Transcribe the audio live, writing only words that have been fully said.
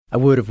A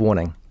word of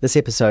warning, this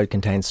episode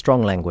contains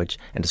strong language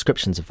and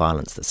descriptions of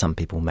violence that some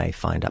people may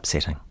find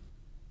upsetting.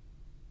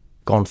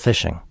 Gone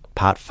Fishing,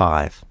 Part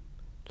 5.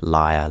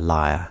 Liar,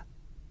 Liar.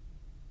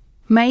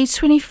 May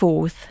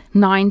 24th,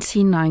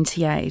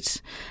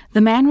 1998.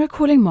 The man we're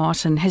calling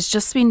Martin has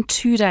just spent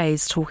 2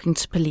 days talking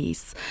to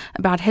police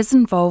about his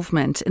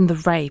involvement in the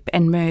rape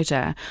and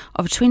murder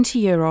of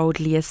 20-year-old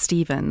Leah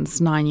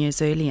Stevens 9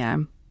 years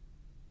earlier.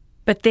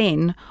 But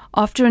then,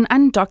 after an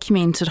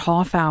undocumented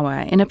half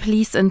hour in a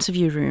police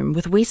interview room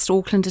with West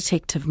Auckland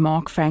detective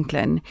Mark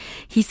Franklin,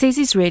 he says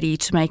he's ready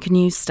to make a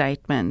new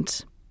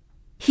statement.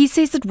 He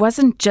says it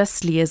wasn't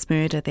just Leah's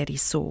murder that he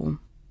saw.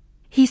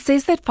 He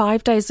says that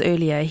 5 days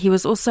earlier he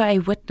was also a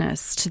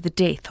witness to the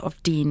death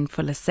of Dean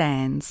Fuller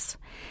Sands.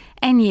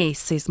 And yes,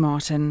 says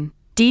Martin,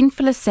 Dean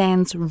Fuller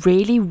Sands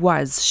really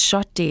was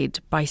shot dead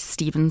by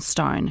Stephen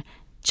Stone,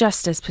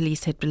 just as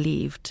police had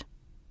believed.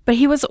 But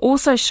he was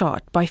also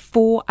shot by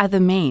 4 other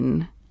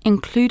men,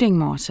 including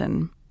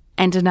Martin,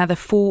 and another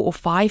 4 or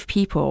 5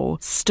 people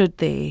stood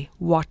there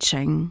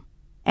watching.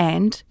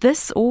 And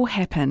this all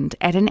happened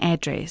at an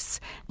address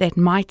that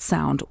might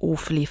sound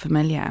awfully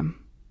familiar.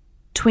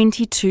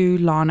 22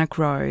 Larnock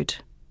Road,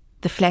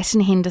 the flat in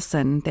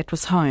Henderson that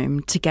was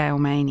home to Gail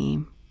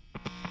Maney.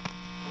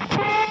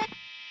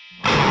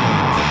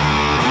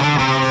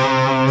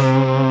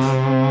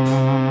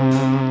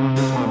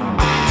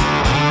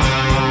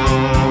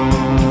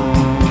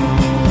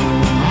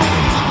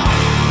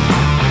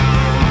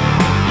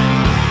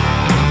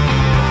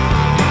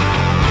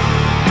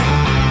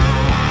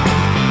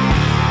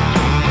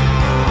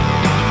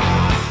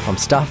 From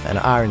Stuff and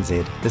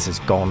RNZ, this is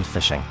Gone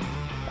Fishing,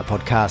 a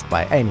podcast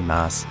by Amy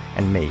Maas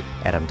and me,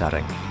 Adam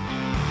Dudding.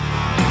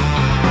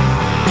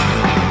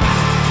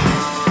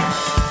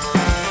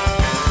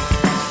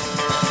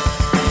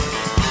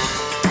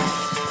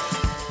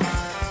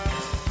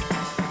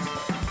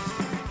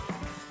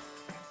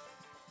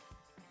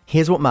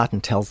 Here's what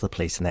Martin tells the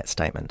police in that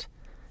statement,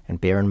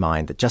 and bear in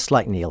mind that just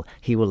like Neil,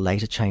 he will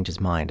later change his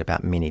mind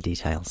about many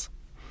details.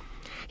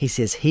 He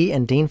says he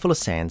and Dean Fuller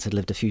Sands had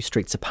lived a few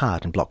streets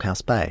apart in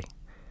Blockhouse Bay.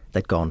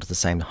 They'd gone to the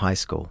same high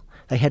school.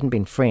 They hadn't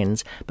been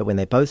friends, but when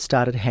they both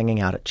started hanging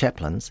out at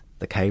Chaplin's,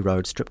 the K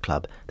Road strip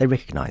club, they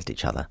recognised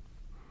each other.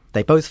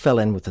 They both fell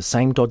in with the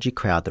same dodgy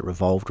crowd that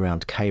revolved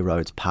around K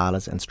Road's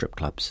parlours and strip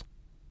clubs.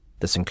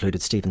 This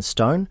included Stephen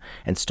Stone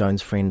and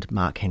Stone's friend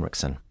Mark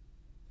Henriksen.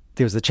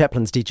 There was the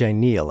Chaplin's DJ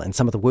Neil and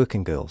some of the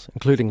working girls,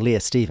 including Leah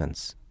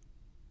Stevens.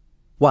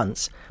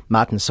 Once,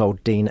 Martin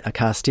sold Dean a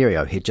car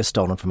stereo he'd just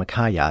stolen from a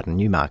car yard in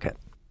Newmarket.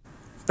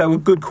 They were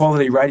good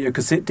quality radio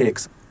cassette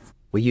decks.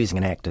 We're using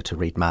an actor to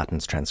read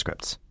Martin's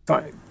transcripts.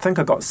 I think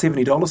I got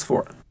 $70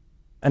 for it.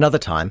 Another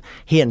time,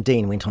 he and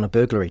Dean went on a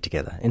burglary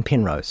together in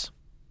Penrose.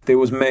 There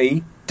was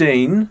me,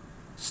 Dean,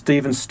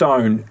 Stephen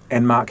Stone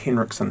and Mark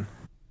Henriksen.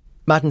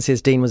 Martin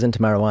says Dean was into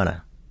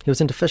marijuana. He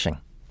was into fishing.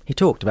 He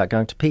talked about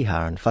going to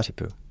Piha and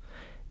Whatipu.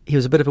 He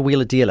was a bit of a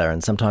wheeler-dealer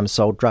and sometimes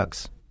sold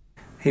drugs.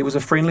 He was a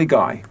friendly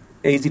guy,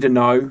 easy to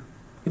know.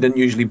 He didn't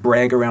usually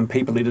brag around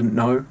people he didn't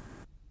know.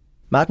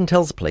 Martin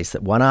tells the police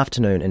that one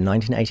afternoon in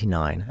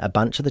 1989, a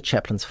bunch of the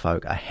Chaplin's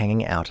folk are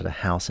hanging out at a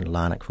house in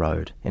Larnock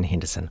Road in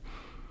Henderson.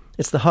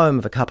 It's the home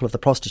of a couple of the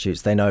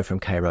prostitutes they know from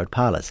K Road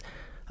parlours,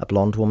 a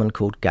blonde woman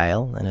called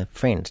Gail and a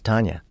friend,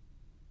 Tanya.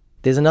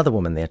 There's another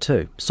woman there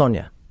too,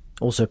 Sonia.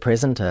 Also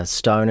present are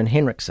Stone and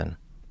Henriksen,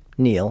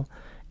 Neil,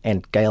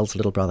 and Gail's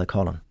little brother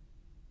Colin.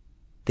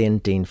 Then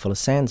Dean Fuller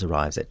Sands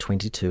arrives at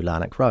 22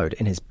 Larnock Road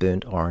in his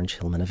burnt orange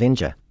Hillman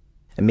Avenger.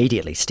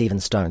 Immediately, Stephen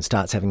Stone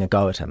starts having a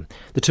go at him.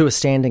 The two are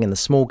standing in the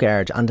small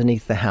garage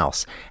underneath the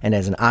house, and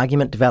as an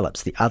argument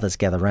develops, the others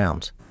gather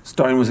round.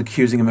 Stone was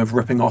accusing him of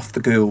ripping off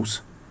the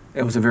girls.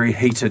 It was a very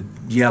heated,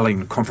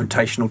 yelling,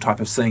 confrontational type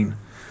of scene.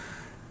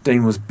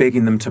 Dean was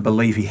begging them to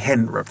believe he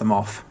hadn't ripped them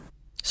off.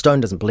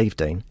 Stone doesn't believe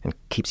Dean and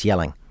keeps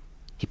yelling.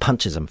 He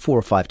punches him 4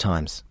 or 5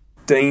 times.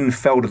 Dean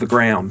fell to the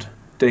ground.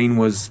 Dean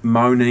was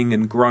moaning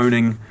and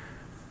groaning.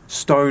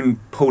 Stone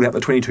pulled out the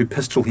 .22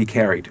 pistol he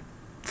carried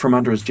from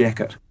under his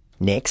jacket.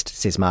 Next,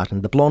 says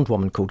Martin, the blonde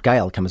woman called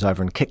Gail comes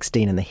over and kicks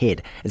Dean in the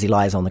head as he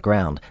lies on the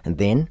ground, and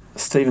then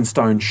Stephen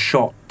Stone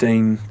shot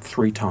Dean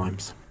 3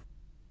 times.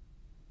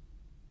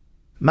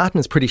 Martin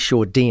is pretty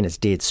sure Dean is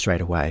dead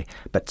straight away,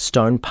 but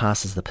Stone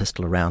passes the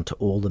pistol around to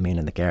all the men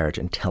in the garage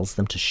and tells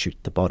them to shoot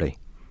the body.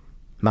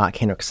 Mark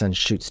Henriksen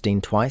shoots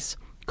Dean twice,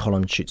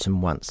 Colin shoots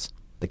him once.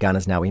 The gun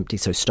is now empty,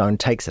 so Stone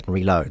takes it and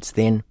reloads.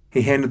 Then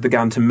he handed the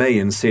gun to me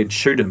and said,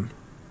 "Shoot him."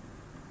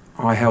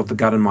 I held the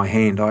gun in my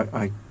hand.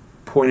 I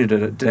pointed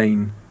it at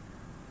Dean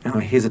and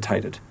I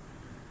hesitated.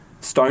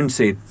 Stone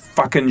said,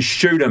 "Fucking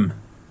shoot him."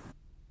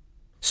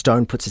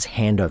 Stone puts his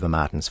hand over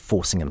Martin's,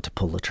 forcing him to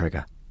pull the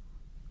trigger.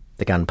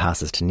 The gun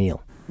passes to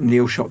Neil.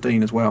 Neil shot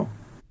Dean as well.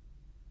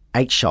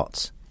 8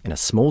 shots in a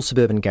small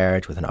suburban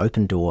garage with an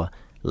open door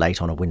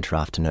late on a winter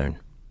afternoon.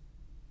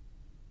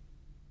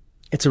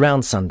 It's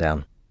around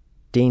sundown.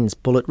 Dean's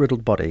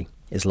bullet-riddled body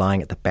is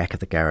lying at the back of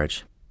the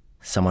garage.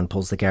 Someone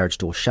pulls the garage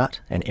door shut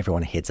and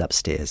everyone heads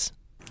upstairs.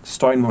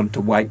 Stone wanted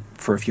to wait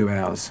for a few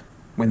hours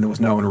when there was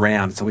no one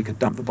around so we could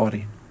dump the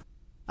body.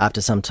 After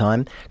some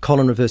time,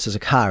 Colin reverses a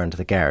car into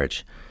the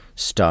garage.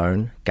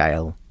 Stone,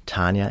 Gail,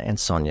 Tanya and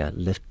Sonia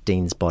lift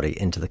Dean's body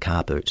into the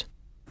car boot.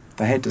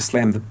 They had to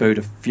slam the boot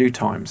a few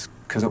times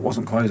because it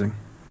wasn't closing.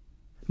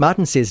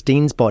 Martin says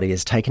Dean's body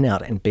is taken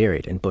out and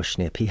buried in bush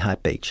near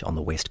Piha Beach on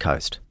the west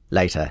coast.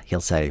 Later,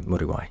 he'll say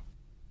Muriwai.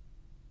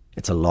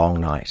 It's a long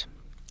night.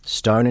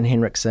 Stone and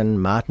Henriksen,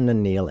 Martin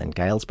and Neil and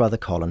Gail's brother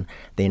Colin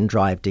then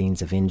drive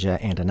Dean's Avenger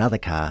and another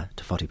car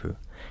to Whatipu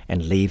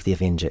and leave the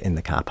Avenger in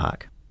the car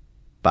park.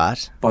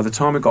 But by the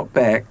time we got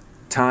back,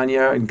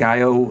 Tanya and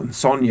Gail and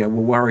Sonia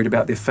were worried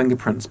about their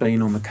fingerprints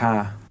being on the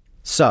car.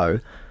 So,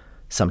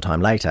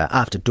 sometime later,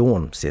 after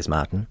dawn, says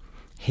Martin,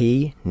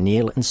 he,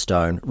 Neil and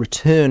Stone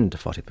return to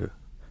Whatipu,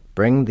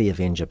 bring the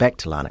Avenger back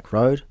to Larnac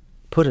Road,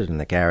 put it in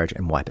the garage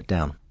and wipe it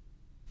down.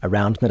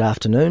 Around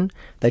mid-afternoon,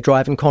 they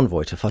drive in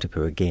convoy to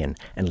Whatipu again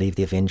and leave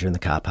the Avenger in the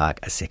car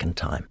park a second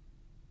time.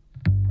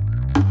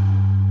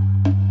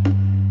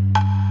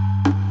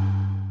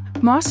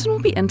 Martin will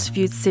be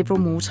interviewed several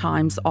more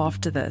times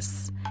after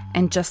this,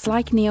 and just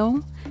like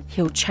Neil,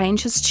 he'll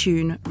change his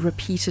tune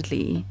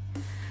repeatedly.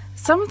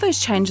 Some of those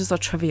changes are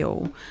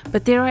trivial,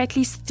 but there are at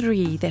least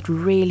 3 that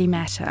really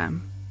matter.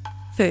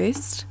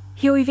 First,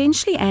 he'll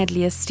eventually add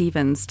Leah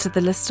Stevens to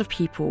the list of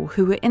people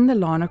who were in the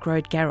Larnac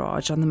Road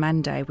garage on the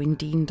Monday when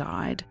Dean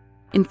died.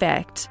 In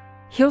fact,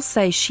 he'll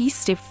say she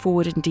stepped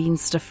forward in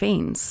Dean's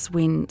defence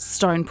when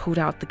Stone pulled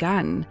out the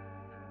gun.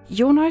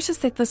 You'll notice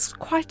that this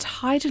quite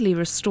tidily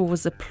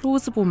restores a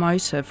plausible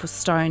motive for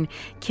Stone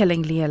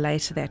killing Leah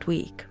later that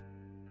week.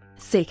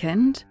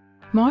 Second,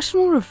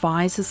 Martin will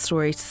revise his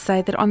story to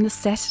say that on the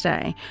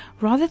Saturday,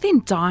 rather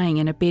than dying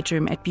in a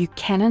bedroom at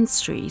Buchanan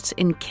Street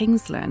in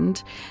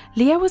Kingsland,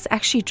 Leah was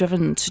actually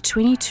driven to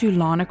 22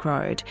 Larnac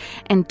Road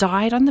and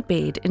died on the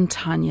bed in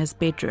Tanya's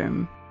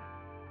bedroom.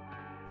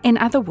 In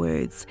other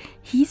words,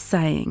 he's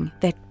saying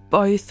that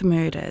both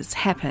murders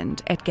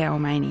happened at Gail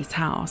Maney's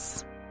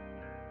house.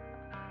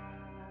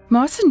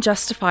 Martin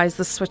justifies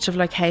the switch of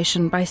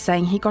location by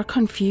saying he got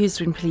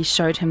confused when police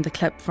showed him the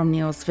clip from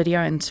Neil's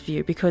video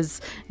interview because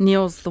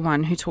Neil's the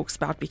one who talks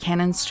about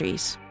Buchanan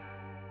Street.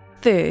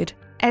 Third,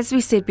 as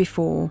we said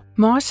before,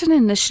 Martin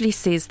initially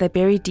says they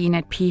buried Dean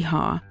at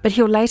Piha, but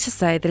he'll later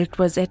say that it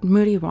was at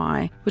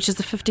Muriwai, which is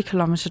a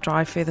 50-kilometre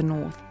drive further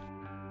north.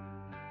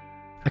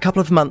 A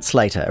couple of months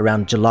later,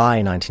 around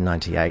July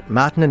 1998,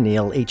 Martin and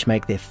Neil each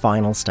make their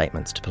final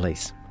statements to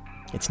police.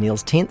 It's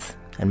Neil's 10th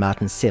and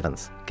Martin's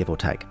 7th, give or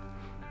take.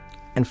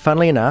 And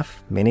funnily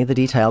enough, many of the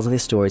details of their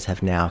stories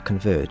have now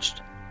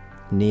converged.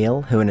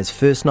 Neil, who in his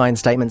first 9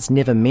 statements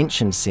never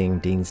mentioned seeing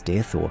Dean's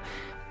death or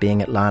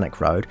being at Larnac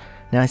Road,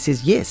 now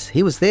says yes,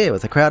 he was there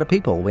with a crowd of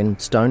people when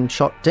Stone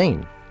shot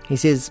Dean. He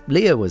says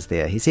Leah was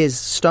there. He says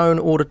Stone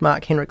ordered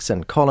Mark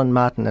Henriksen, Colin,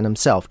 Martin and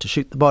himself to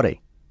shoot the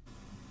body.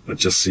 I'd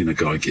just seen a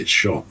guy get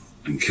shot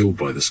and killed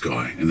by this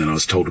guy, and then I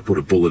was told to put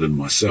a bullet in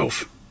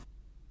myself.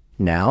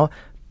 Now,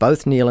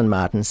 both Neil and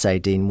Martin say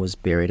Dean was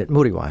buried at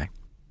Muriwai.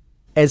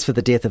 As for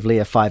the death of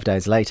Leah 5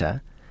 days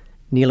later,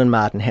 Neil and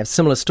Martin have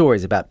similar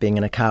stories about being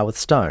in a car with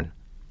Stone,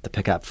 the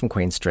pickup from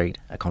Queen Street,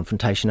 a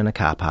confrontation in a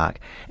car park,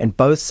 and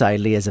both say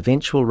Leah's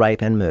eventual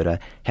rape and murder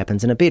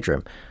happens in a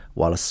bedroom,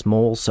 while a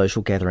small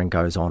social gathering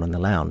goes on in the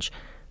lounge.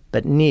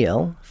 But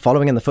Neil,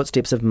 following in the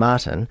footsteps of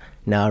Martin,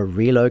 now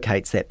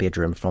relocates that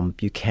bedroom from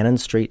Buchanan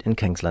Street in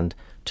Kingsland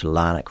to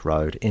Larnac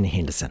Road in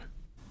Henderson.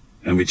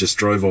 And we just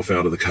drove off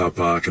out of the car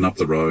park and up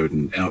the road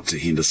and out to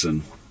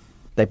Henderson.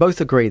 They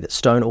both agree that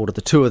Stone ordered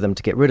the 2 of them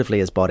to get rid of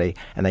Leah's body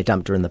and they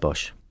dumped her in the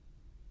bush.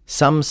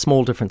 Some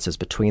small differences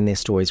between their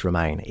stories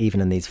remain, even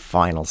in these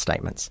final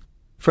statements.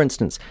 For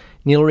instance,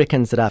 Neil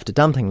reckons that after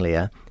dumping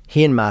Leah,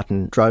 he and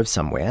Martin drove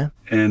somewhere.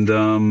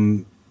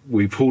 And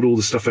we pulled all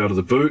the stuff out of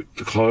the boot,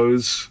 the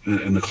clothes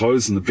and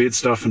the bed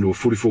stuff into a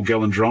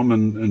 44-gallon drum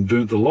and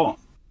burnt the lot.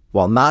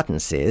 While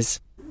Martin says,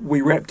 we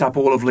wrapped up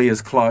all of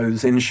Leah's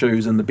clothes and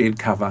shoes in the bed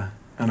cover,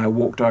 and I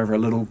walked over a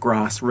little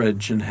grass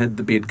ridge and hid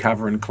the bed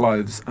cover and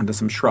clothes under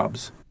some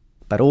shrubs.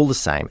 But all the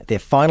same, their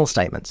final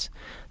statements,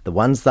 the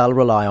ones they'll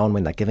rely on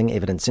when they're giving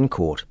evidence in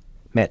court,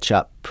 match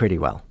up pretty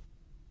well.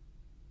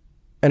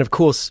 And of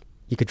course,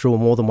 you could draw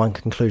more than one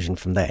conclusion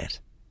from that.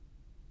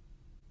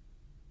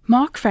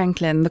 Mark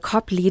Franklin, the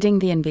cop leading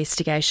the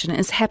investigation,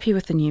 is happy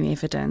with the new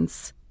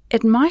evidence.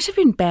 It might have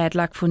been bad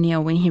luck for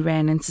Neil when he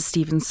ran into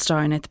Stephen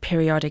Stone at the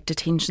Periodic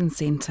Detention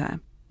Centre,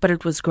 but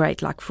it was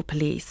great luck for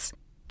police.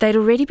 They'd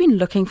already been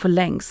looking for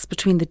links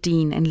between the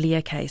Dean and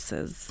Leah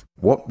cases.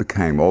 What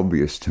became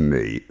obvious to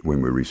me when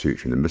we were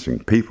researching the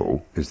missing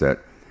people is that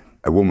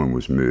a woman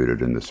was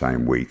murdered in the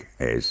same week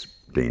as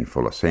Dean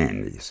Fuller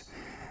Sandys.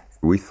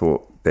 We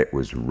thought that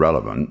was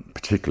relevant,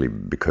 particularly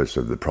because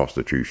of the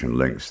prostitution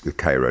links, the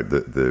K-Road,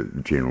 the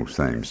general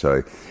theme.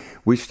 So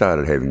we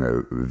started having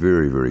a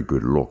very, very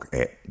good look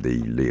at the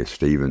Leah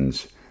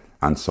Stevens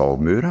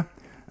unsolved murder.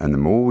 And the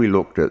more we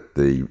looked at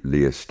the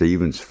Leah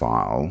Stevens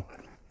file,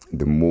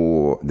 the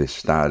more there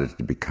started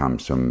to become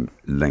some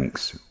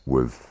links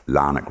with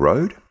Larnac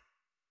Road.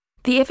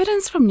 The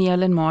evidence from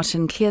Neil and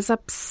Martin clears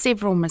up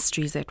several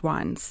mysteries at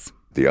once.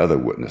 The other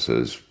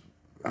witnesses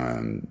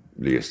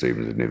Leah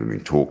Stevens had never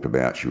been talked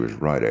about. She was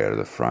right out of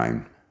the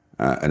frame.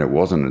 And it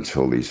wasn't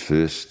until these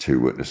first two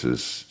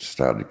witnesses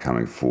started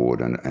coming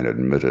forward and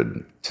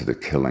admitted to the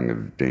killing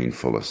of Dean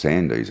Fuller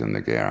Sandys in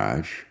the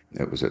garage.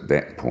 It was at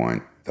that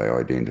point they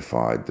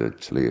identified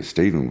that Leah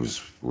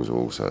Stevens was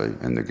also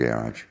in the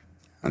garage.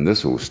 And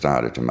this all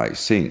started to make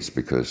sense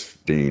because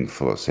Dean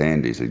Fuller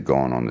Sandys had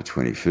gone on the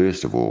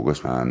 21st of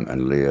August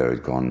and Leah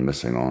had gone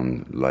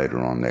missing later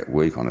on that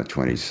week on the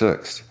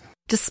 26th.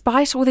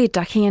 Despite all their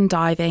ducking and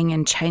diving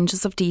and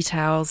changes of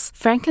details,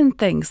 Franklin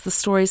thinks the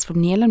stories from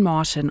Neil and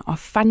Martin are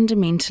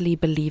fundamentally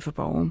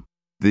believable.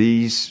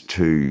 These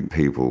two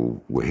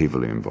people were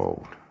heavily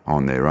involved.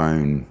 On their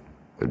own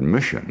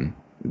admission,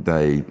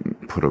 they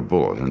put a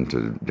bullet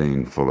into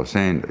Dean Fuller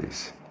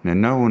Sandys. Now,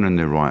 no one in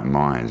their right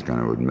mind is going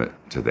to admit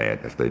to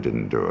that if they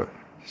didn't do it.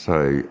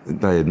 So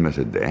they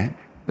admitted that.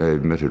 They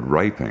admitted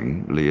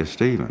raping Leah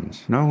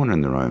Stevens. No one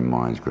in their own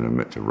mind is going to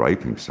admit to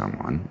raping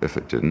someone if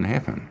it didn't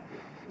happen.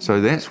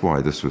 So that's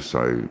why this was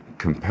so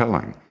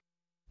compelling.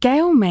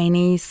 Gail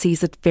Maney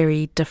sees it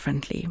very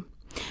differently.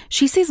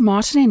 She says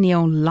Martin and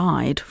Neil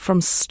lied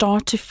from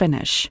start to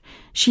finish.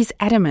 She's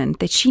adamant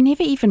that she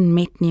never even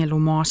met Neil or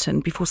Martin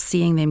before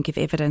seeing them give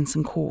evidence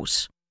in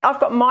court. I've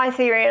got my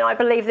theory, and I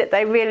believe that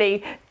they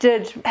really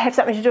did have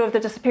something to do with the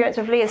disappearance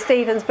of Leah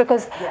Stevens,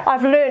 because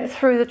I've learned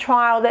through the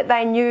trial that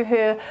they knew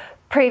her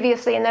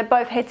previously and they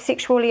both had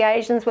sexual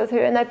liaisons with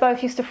her, and they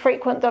both used to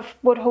frequent the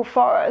Woodhull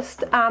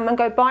Forest and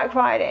go bike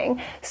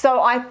riding. So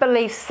I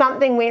believe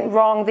something went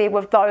wrong there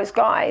with those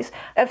guys.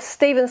 If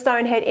Stephen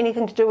Stone had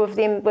anything to do with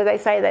them, where they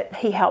say that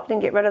he helped them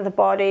get rid of the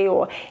body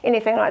or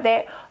anything like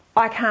that,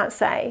 I can't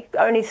say.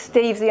 Only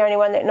Steve's the only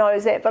one that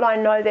knows that, but I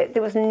know that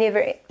there was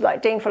never,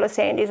 like Dean Fuller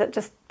Sandys,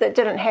 that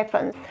didn't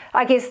happen.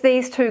 I guess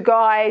these two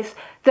guys,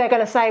 they're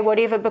going to say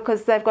whatever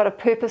because they've got a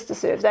purpose to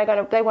serve. They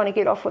want to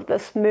get off with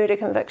this murder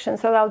conviction,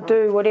 so they'll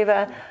do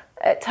whatever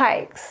it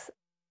takes.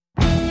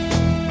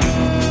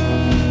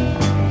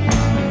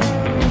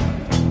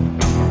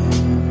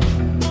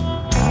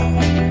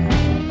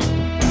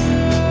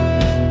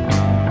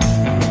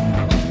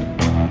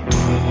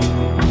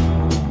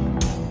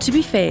 To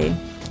be fair,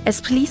 as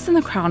police and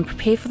the Crown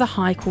prepare for the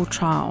High Court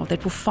trial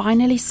that will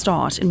finally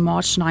start in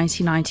March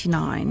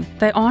 1999,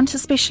 they aren't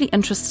especially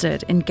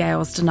interested in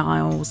Gail's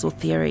denials or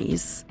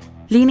theories.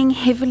 Leaning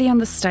heavily on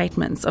the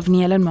statements of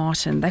Neil and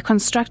Martin, they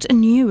construct a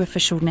new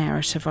official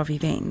narrative of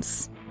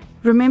events.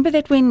 Remember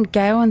that when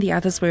Gail and the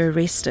others were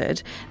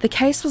arrested, the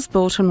case was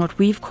built on what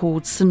we've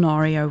called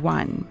Scenario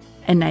 1.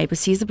 A neighbour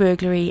sees a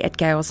burglary at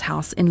Gail's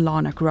house in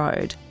Larnock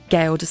Road.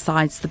 Gail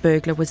decides the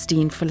burglar was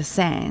Dean Fuller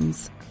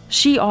Sands.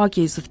 She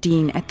argues with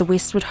Dean at the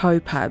Westwood Hoe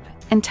pub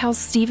and tells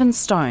Stephen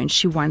Stone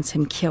she wants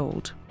him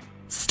killed.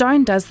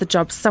 Stone does the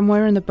job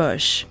somewhere in the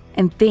bush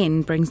and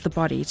then brings the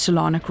body to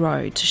Larnock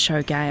Road to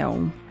show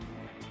Gail.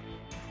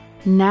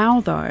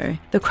 Now though,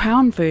 the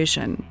Crown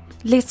version,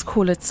 let's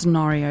call it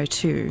Scenario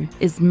 2,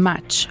 is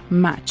much,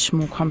 much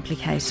more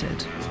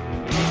complicated.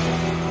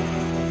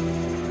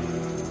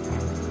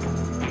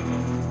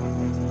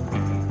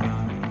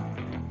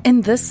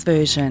 In this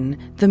version,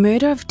 the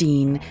murder of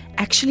Dean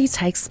actually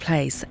takes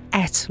place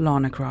at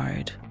Larnock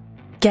Road.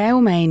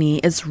 Gail Maney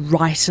is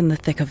right in the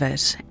thick of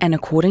it, and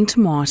according to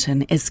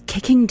Martin, is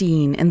kicking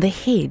Dean in the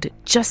head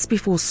just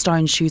before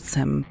Stone shoots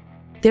him.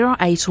 There are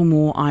 8 or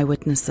more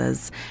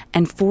eyewitnesses,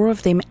 and 4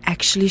 of them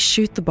actually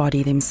shoot the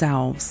body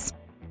themselves.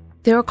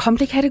 There are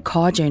complicated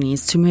car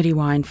journeys to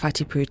Muriwai and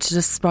Whatipu to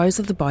dispose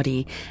of the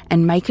body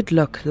and make it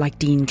look like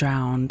Dean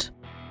drowned.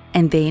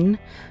 And then,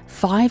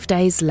 5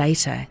 days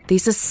later,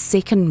 there's a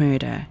second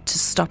murder to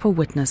stop a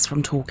witness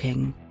from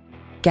talking.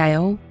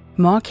 Gail,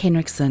 Mark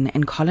Henriksen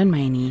and Colin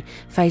Maney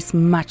face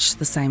much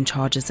the same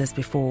charges as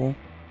before,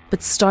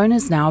 but Stone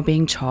is now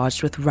being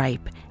charged with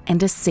rape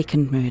and a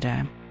second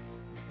murder.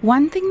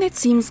 One thing that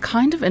seems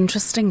kind of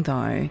interesting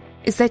though,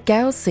 is that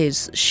Gail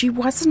says she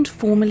wasn't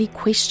formally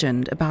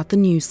questioned about the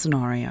new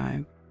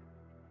scenario.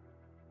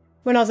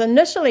 When I was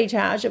initially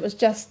charged, it was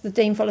just the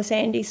Dean Fuller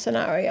Sandys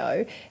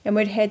scenario, and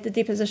we'd had the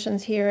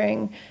depositions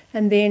hearing,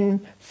 and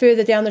then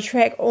further down the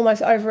track,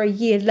 almost over a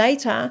year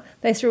later,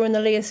 they threw in the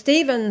Leah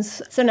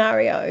Stevens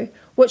scenario,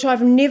 which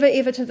I've never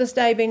ever to this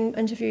day been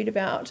interviewed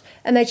about,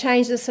 and they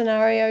changed the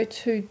scenario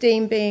to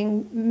Dean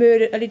being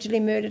allegedly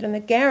murdered in the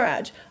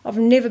garage. I've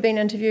never been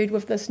interviewed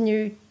with this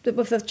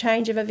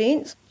change of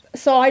events.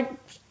 So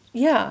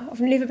I've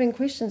never been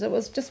questioned. It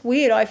was just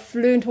weird. I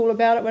learned all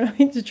about it when I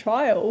went to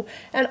trial.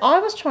 And I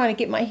was trying to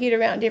get my head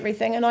around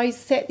everything. And I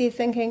sat there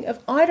thinking, if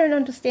I don't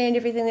understand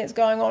everything that's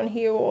going on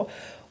here or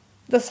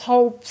this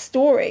whole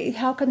story,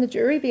 how can the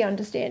jury be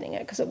understanding it?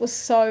 Because it was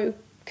so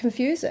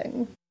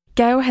confusing.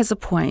 Gail has a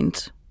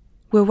point.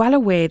 We're well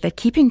aware that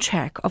keeping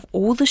track of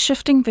all the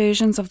shifting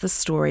versions of the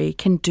story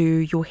can do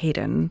your head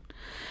in.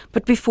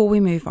 But before we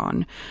move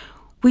on,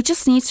 we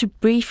just need to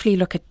briefly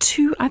look at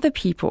 2 other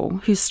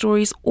people whose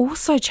stories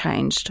also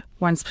changed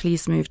once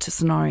police moved to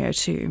Scenario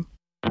 2.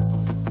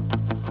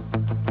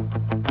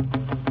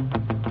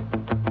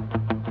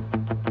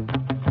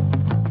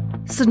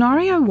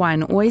 Scenario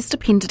 1 always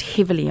depended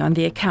heavily on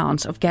the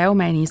account of Gail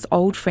Maney's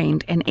old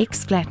friend and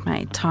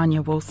ex-flatmate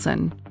Tanya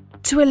Wilson.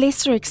 To a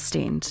lesser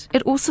extent,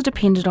 it also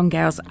depended on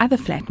Gail's other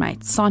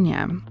flatmate,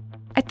 Sonia.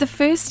 At the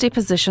first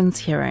depositions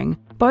hearing,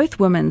 both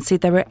women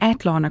said they were at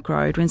Larnock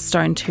Road when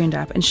Stone turned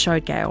up and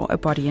showed Gail a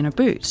body in a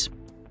boot.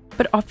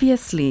 But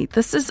obviously,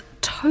 this is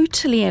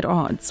totally at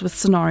odds with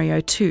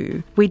Scenario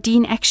 2, where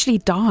Dean actually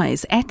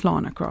dies at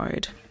Larnock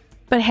Road.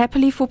 But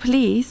happily for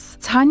police,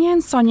 Tanya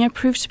and Sonia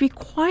proved to be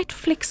quite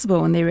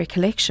flexible in their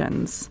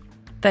recollections.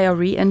 They are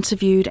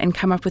re-interviewed and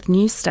come up with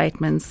new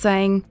statements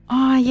saying,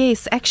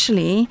 yes,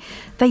 actually,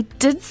 they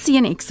did see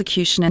an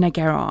execution in a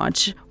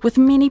garage, with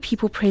many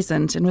people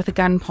present and with a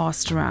gun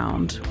passed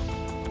around.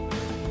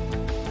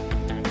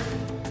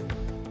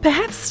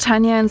 Perhaps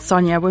Tanya and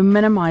Sonia were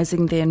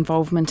minimising their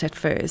involvement at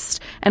first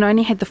and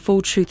only had the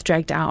full truth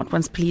dragged out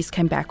once police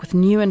came back with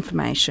new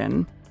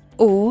information.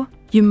 Or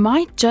you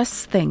might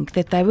just think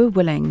that they were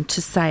willing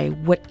to say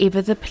whatever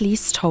the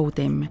police told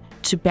them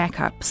to back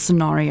up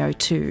Scenario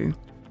 2.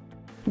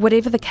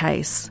 Whatever the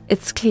case,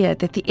 it's clear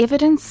that the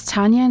evidence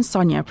Tanya and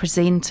Sonia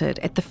presented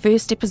at the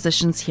first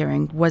depositions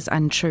hearing was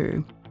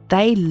untrue.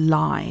 They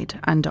lied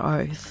under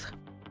oath.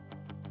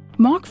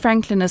 Mark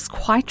Franklin is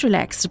quite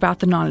relaxed about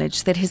the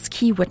knowledge that his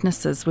key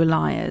witnesses were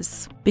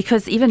liars,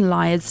 because even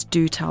liars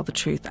do tell the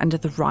truth under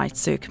the right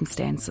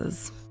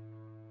circumstances.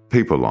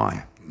 People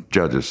lie.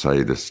 Judges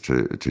say this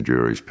to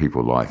juries,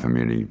 people lie for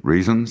many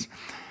reasons.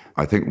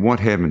 I think what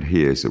happened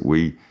here is that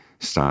we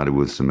started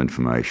with some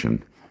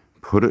information,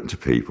 put it to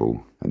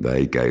people, and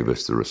they gave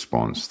us the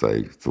response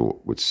they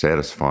thought would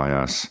satisfy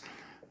us,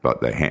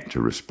 but they had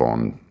to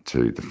respond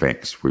to the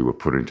facts we were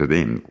putting to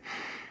them.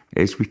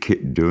 As we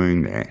kept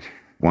doing that,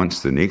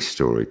 once the next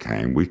story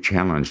came, we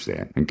challenged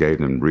that and gave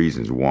them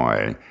reasons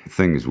why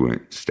things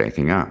weren't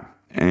stacking up.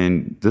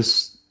 And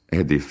this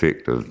had the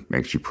effect of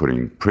actually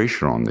putting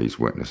pressure on these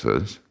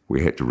witnesses.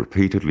 We had to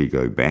repeatedly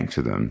go back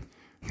to them.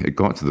 It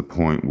got to the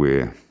point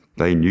where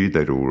they knew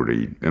they'd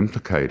already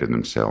implicated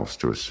themselves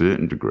to a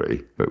certain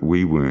degree, but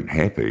we weren't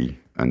happy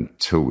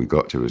until we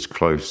got to as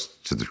close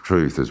to the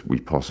truth as we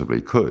possibly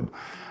could.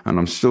 And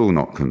I'm still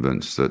not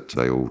convinced that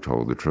they all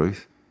told the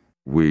truth.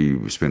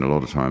 We spent a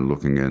lot of time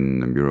looking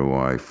in the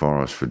Muriwai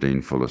forest for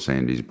Dean Fuller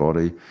Sandy's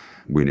body.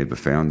 We never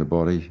found the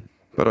body.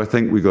 But I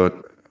think we got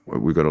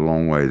a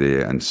long way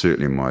there, and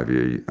certainly, in my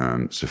view,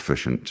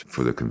 sufficient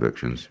for the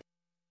convictions.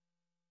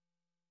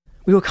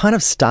 We were kind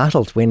of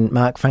startled when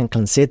Mark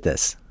Franklin said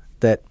this,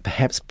 that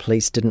perhaps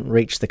police didn't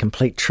reach the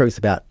complete truth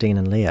about Dean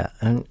and Leah.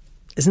 And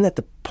isn't that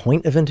the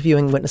point of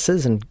interviewing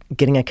witnesses and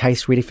getting a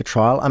case ready for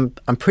trial?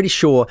 I'm pretty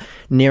sure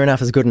near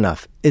enough is good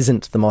enough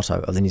isn't the motto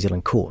of the New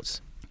Zealand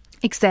courts.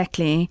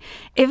 Exactly.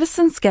 Ever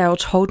since Gail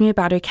told me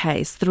about her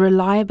case, the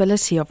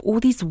reliability of all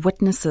these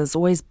witnesses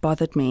always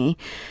bothered me.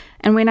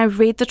 And when I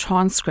read the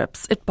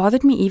transcripts, it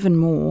bothered me even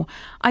more.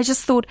 I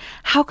just thought,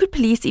 how could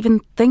police even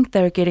think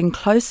they were getting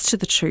close to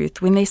the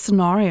truth when their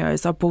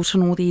scenarios are built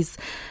on all these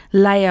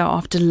layer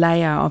after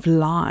layer of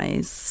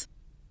lies?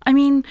 I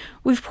mean,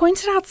 we've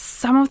pointed out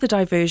some of the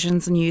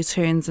diversions and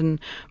U-turns in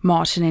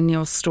Martin and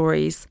Neil's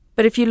stories,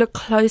 but if you look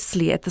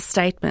closely at the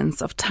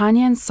statements of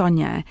Tanya and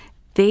Sonia,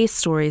 their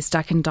stories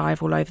duck and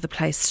dive all over the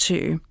place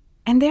too.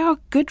 And there are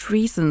good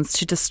reasons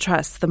to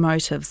distrust the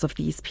motives of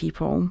these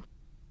people.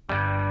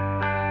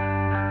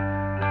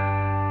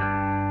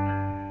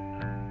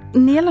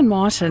 Neil and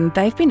Martin,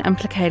 they've been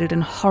implicated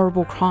in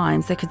horrible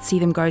crimes that could see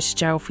them go to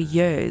jail for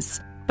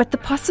years. But the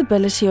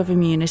possibility of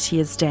immunity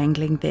is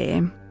dangling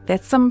there.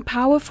 That's some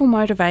powerful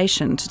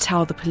motivation to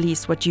tell the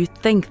police what you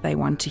think they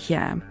want to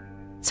hear.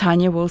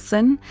 Tanya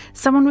Wilson,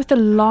 someone with a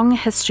long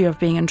history of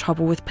being in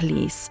trouble with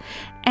police,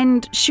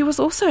 and she was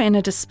also in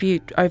a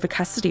dispute over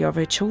custody of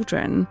her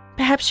children.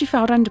 Perhaps she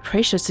felt under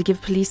pressure to give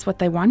police what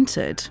they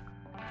wanted.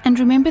 And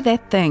remember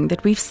that thing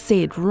that we've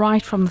said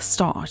right from the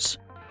start.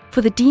 For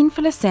the Dean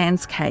Fuller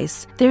Sands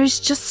case, there is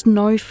just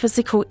no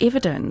physical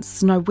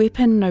evidence, no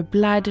weapon, no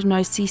blood, no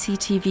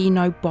CCTV,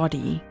 no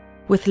body.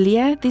 With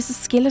Leah, there's a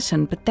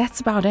skeleton, but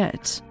that's about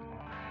it.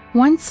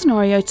 Once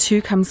Scenario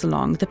 2 comes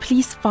along, the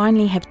police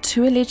finally have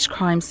 2 alleged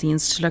crime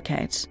scenes to look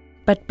at.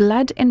 But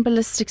blood and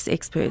ballistics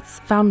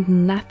experts found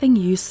nothing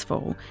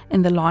useful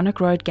in the Larnock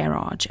Road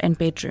garage and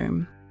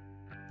bedroom.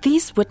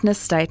 These witness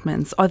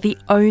statements are the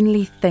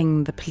only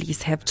thing the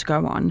police have to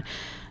go on.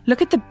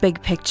 Look at the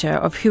big picture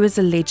of who was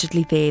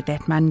allegedly there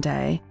that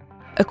Monday.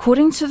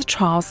 According to the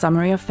trial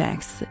summary of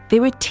facts,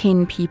 there were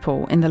 10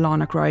 people in the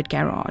Larnock Road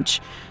garage.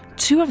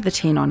 2 of the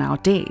 10 are now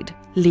dead,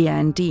 Leah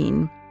and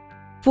Dean.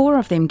 4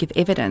 of them give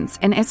evidence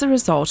and as a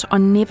result are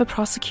never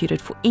prosecuted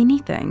for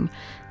anything.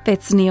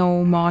 That's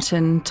Neil,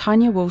 Martin,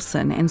 Tanya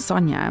Wilson and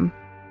Sonia.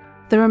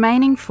 The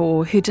remaining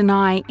 4 who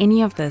deny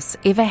any of this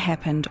ever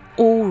happened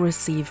all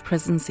receive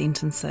prison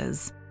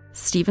sentences.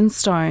 Stephen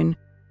Stone,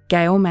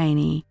 Gail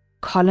Maney,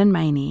 Colin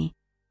Maney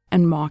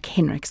and Mark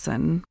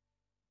Henriksen.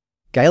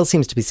 Gail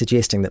seems to be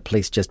suggesting that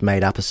police just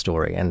made up a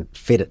story and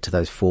fed it to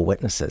those 4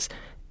 witnesses.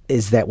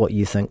 Is that what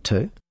you think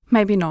too?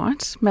 Maybe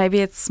not.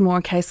 Maybe it's more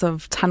a case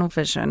of tunnel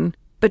vision.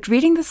 But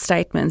reading the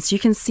statements, you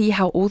can see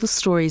how all the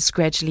stories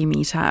gradually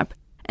meet up.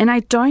 And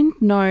I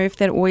don't know if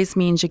that always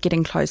means you're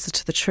getting closer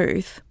to the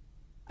truth.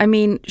 I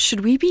mean, should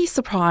we be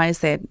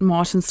surprised that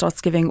Martin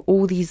starts giving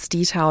all these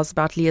details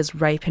about Leah's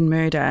rape and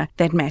murder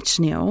that match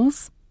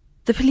Neil's?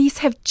 The police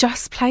have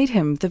just played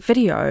him the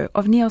video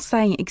of Neil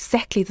saying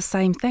exactly the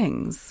same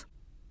things.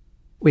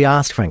 We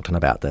asked Franklin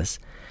about this.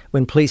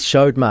 When police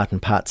showed Martin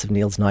parts of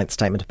Neil's ninth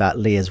statement about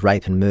Leah's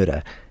rape and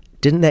murder,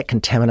 didn't that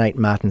contaminate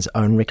Martin's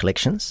own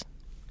recollections?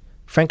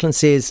 Franklin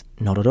says,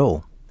 not at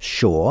all.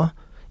 Sure,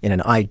 in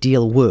an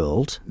ideal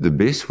world... The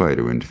best way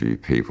to interview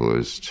people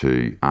is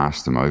to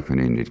ask them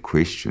open-ended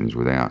questions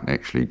without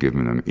actually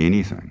giving them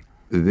anything.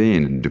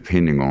 Then,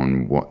 depending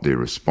on what their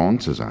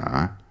responses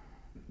are,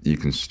 you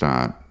can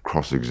start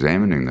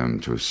cross-examining them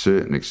to a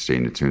certain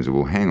extent in terms of,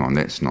 well, hang on,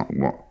 that's not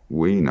what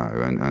we know,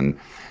 and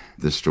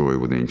the story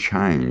will then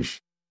change.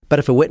 But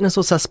if a witness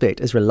or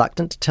suspect is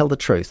reluctant to tell the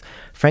truth,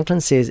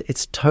 Franklin says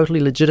it's totally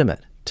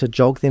legitimate to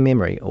jog their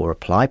memory or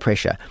apply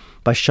pressure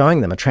by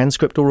showing them a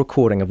transcript or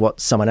recording of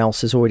what someone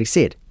else has already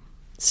said.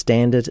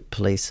 Standard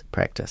police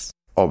practice.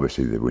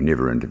 Obviously, they were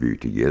never interviewed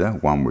together.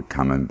 One would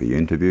come and be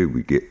interviewed,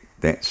 we get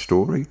that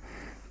story,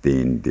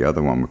 then the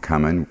other one would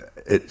come in.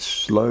 It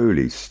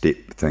slowly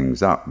stepped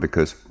things up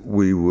because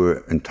we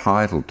were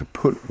entitled to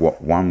put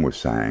what one was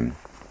saying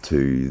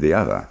to the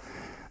other.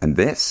 And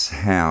that's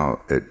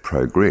how it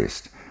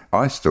progressed.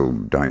 I still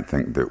don't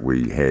think that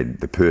we had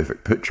the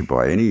perfect picture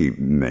by any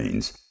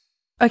means.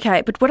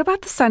 Okay, but what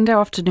about the Sunday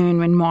afternoon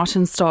when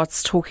Martin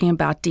starts talking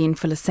about Dean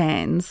Fuller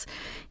Sands?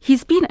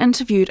 He's been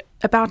interviewed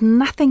about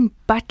nothing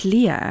but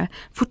Leah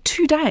for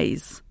 2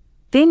 days.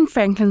 Then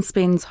Franklin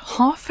spends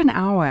half an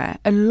hour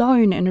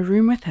alone in a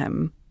room with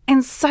him.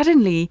 And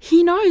suddenly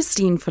he knows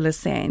Dean Fuller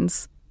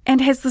Sands and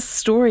has this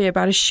story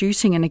about a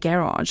shooting in a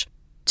garage.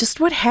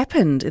 Just what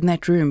happened in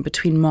that room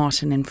between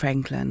Martin and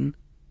Franklin?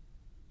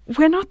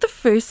 We're not the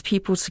first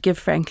people to give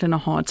Franklin a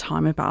hard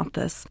time about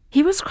this.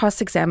 He was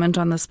cross-examined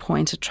on this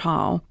point at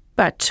trial,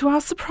 but to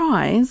our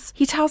surprise,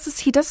 he tells us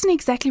he doesn't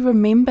exactly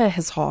remember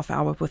his half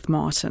hour with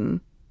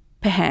Martin.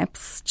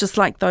 Perhaps, just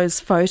like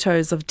those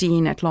photos of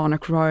Dean at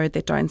Larnock Road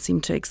that don't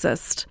seem to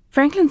exist,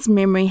 Franklin's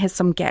memory has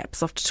some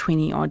gaps after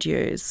 20-odd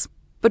years.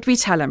 But we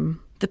tell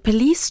him, the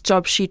police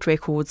job sheet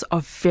records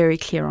are very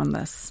clear on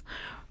this.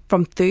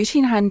 From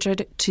 1300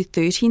 to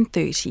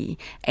 1330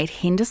 at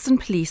Henderson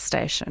Police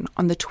Station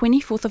on the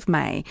 24th of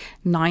May,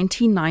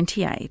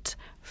 1998,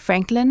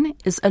 Franklin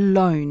is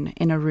alone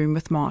in a room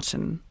with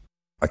Martin.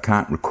 I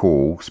can't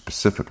recall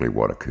specifically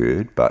what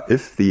occurred, but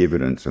if the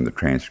evidence and the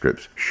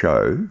transcripts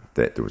show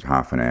that there was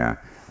half an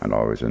hour and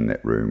I was in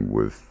that room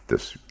with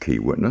this key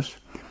witness,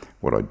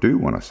 what I do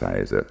want to say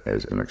is that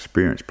as an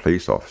experienced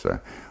police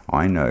officer,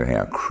 I know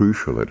how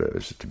crucial it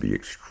is to be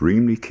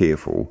extremely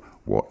careful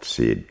what's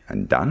said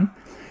and done,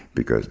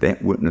 because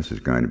that witness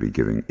is going to be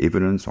giving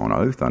evidence on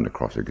oath under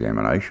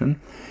cross-examination,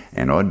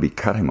 and I'd be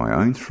cutting my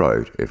own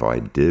throat if I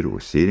did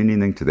or said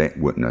anything to that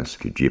witness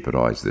to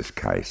jeopardise this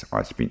case.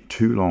 I spent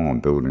too long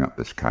on building up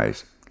this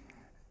case.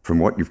 From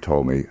what you've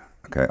told me,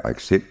 okay, I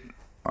accept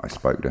I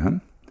spoke to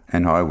him,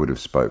 and I would have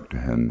spoke to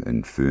him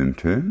in firm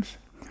terms.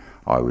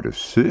 I would have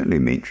certainly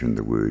mentioned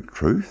the word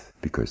truth,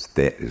 because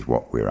that is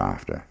what we're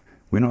after.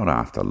 We're not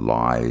after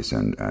lies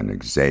and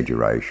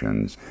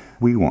exaggerations.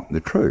 We want the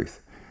truth.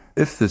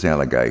 If there's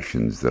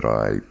allegations that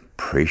I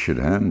pressured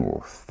him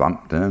or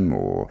thumped him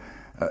or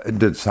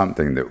did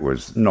something that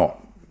was not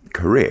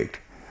correct,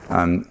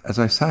 as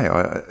I say,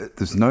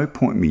 there's no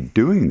point in me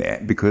doing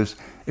that, because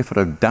if I'd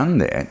have done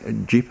that,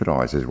 it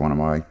jeopardises one of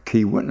my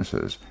key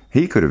witnesses.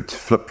 He could have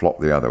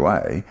flip-flopped the other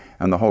way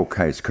and the whole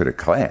case could have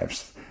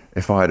collapsed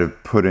if I'd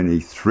have put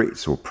any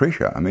threats or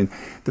pressure. I mean,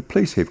 the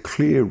police have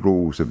clear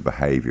rules of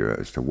behaviour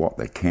as to what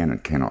they can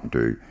and cannot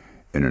do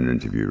in an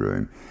interview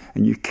room,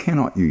 and you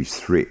cannot use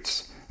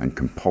threats and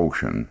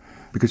compulsion,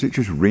 because it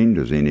just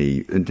renders any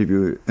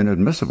interview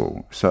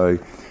inadmissible. So,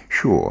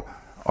 sure,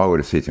 I would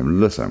have said to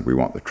him, listen, we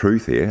want the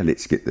truth here,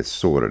 let's get this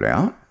sorted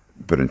out.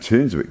 But in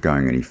terms of it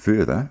going any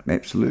further,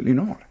 absolutely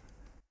not.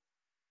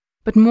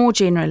 But more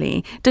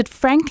generally, did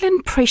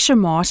Franklin pressure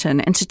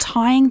Martin into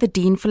tying the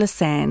Dean Fuller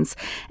Sands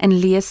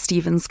and Leah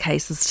Stevens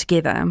cases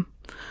together?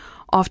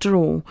 After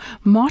all,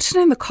 Martin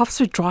and the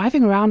cops were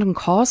driving around in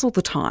cars all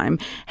the time,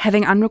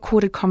 having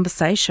unrecorded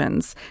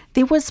conversations.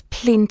 There was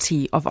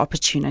plenty of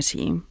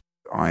opportunity.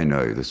 I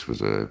know this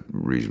was a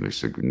reasonably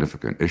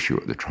significant issue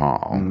at the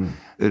trial.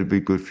 It'd be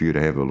good for you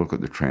to have a look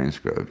at the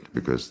transcript,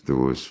 because there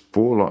was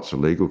 4 lots of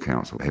legal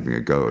counsel having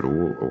a go at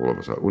all of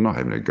us. Well, not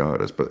having a go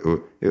at us, but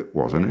it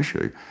was an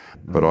issue.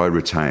 But I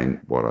retain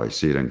what I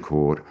said in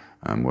court,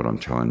 and what I'm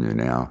telling you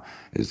now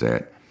is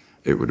that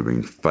it would have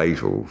been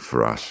fatal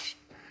for us.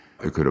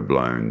 It could have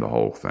blown the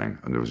whole thing,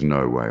 and there was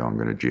no way I'm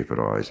going to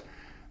jeopardise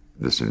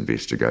this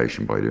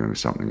investigation by doing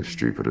something as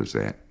stupid as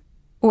that.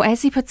 Or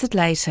as he puts it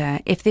later,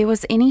 if there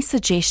was any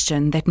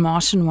suggestion that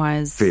Martin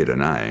was fair to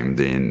name,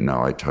 then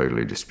no, I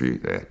totally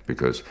dispute that,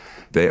 because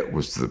that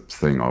was the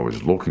thing I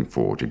was looking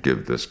for to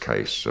give this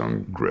case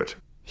some grit.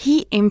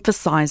 He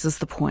emphasises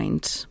the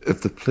point.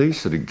 If the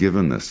police had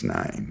given this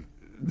name,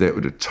 that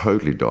would have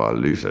totally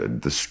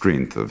diluted the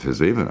strength of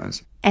his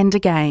evidence. And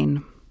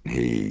again,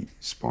 he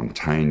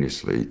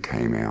spontaneously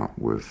came out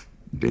with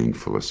Dean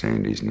Fuller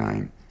Sandy's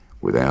name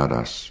without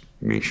us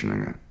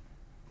mentioning it.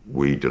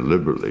 We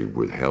deliberately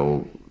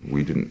withheld,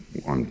 we didn't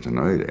want to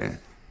know that,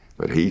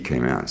 but he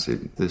came out and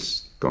said,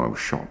 this guy was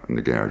shot in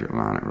the garage at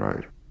Larnac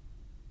Road.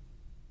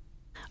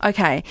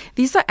 Okay,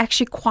 these are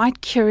actually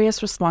quite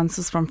curious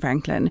responses from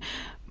Franklin,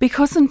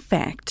 because in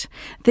fact,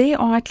 there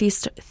are at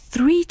least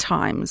 3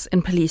 times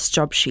in police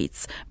job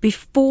sheets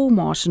before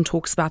Martin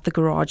talks about the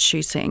garage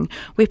shooting,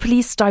 where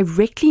police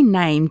directly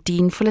name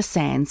Dean Fuller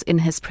Sands in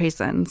his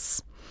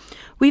presence.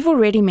 We've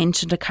already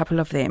mentioned a couple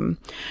of them.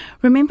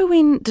 Remember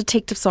when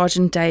Detective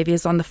Sergeant Davey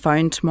is on the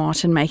phone to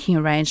Martin making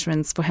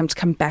arrangements for him to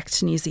come back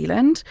to New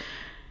Zealand?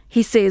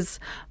 He says,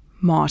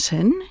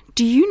 "Martin,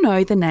 do you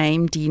know the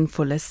name Dean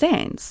Fuller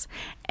Sands?"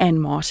 And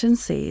Martin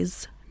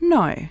says,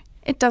 "No,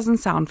 it doesn't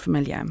sound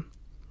familiar."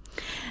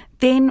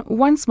 Then,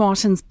 once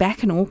Martin's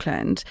back in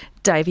Auckland,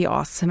 Davey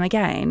asks him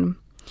again,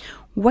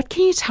 "What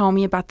can you tell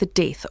me about the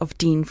death of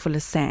Dean Fuller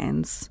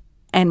Sands?"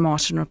 And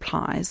Martin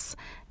replies,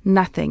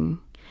 "Nothing.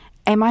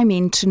 Am I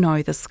meant to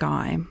know this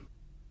guy?"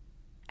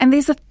 And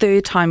there's a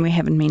third time we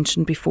haven't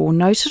mentioned before,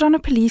 noted on a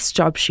police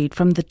job sheet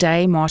from the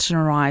day Martin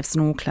arrives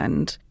in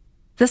Auckland.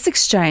 This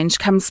exchange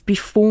comes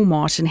before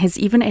Martin has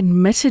even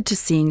admitted to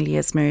seeing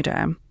Leah's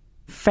murder.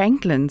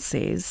 Franklin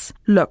says,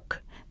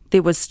 "Look,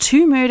 there was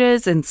 2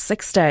 murders in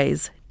 6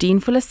 days, Dean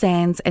Fuller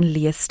Sands and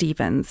Leah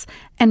Stevens."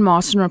 And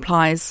Martin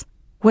replies,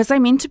 "Was I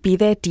meant to be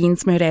there at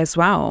Dean's murder as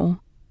well?"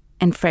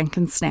 And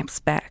Franklin snaps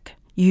back,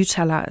 "You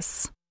tell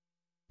us."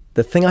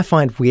 The thing I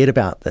find weird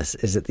about this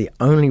is that the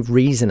only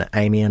reason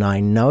Amy and I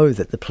know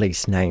that the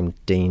police named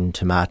Dean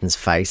to Martin's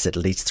face at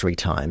least 3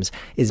 times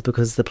is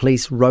because the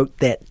police wrote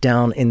that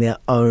down in their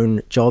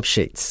own job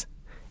sheets.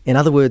 In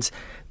other words,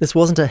 this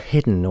wasn't a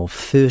hidden or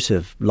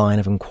furtive line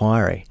of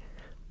inquiry.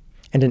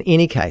 And in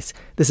any case,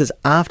 this is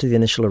after the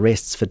initial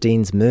arrests for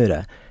Dean's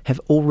murder have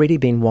already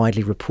been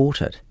widely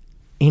reported.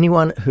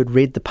 Anyone who'd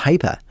read the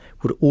paper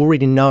would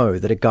already know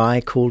that a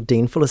guy called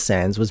Dean Fuller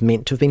Sands was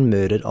meant to have been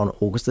murdered on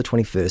August the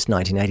 21st,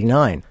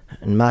 1989,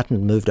 and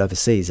Martin moved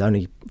overseas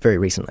only very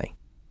recently.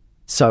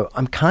 So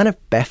I'm kind of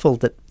baffled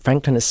that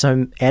Franklin is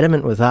so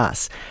adamant with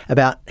us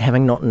about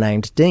having not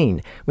named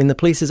Dean, when the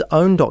police's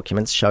own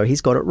documents show he's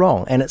got it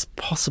wrong, and it's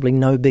possibly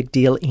no big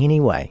deal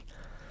anyway.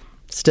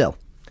 Still,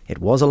 it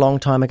was a long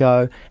time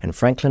ago, and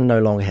Franklin no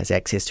longer has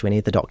access to any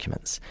of the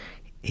documents.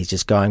 He's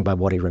just going by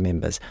what he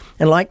remembers.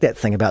 And like that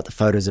thing about the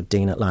photos of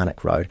Dean at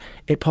Larnac Road,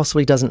 it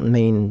possibly doesn't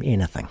mean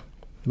anything.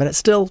 But it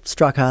still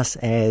struck us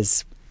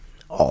as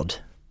odd.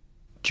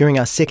 During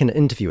our second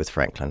interview with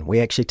Franklin, we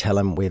actually tell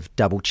him we've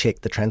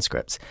double-checked the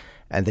transcripts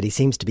and that he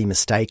seems to be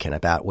mistaken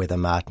about whether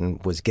Martin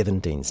was given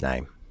Dean's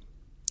name.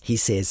 He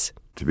says,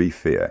 To be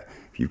fair,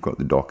 if you've got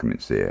the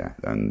documents there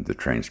and the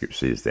transcript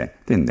says that,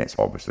 then that's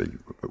obviously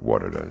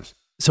what it is.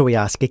 So we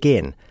ask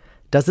again,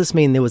 does this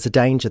mean there was a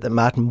danger that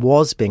Martin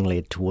was being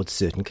led towards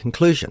certain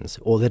conclusions,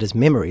 or that his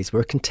memories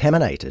were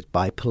contaminated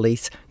by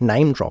police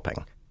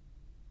name-dropping?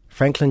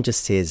 Franklin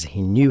just says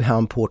he knew how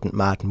important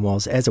Martin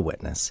was as a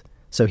witness,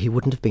 so he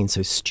wouldn't have been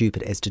so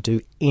stupid as to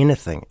do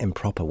anything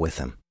improper with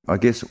him. I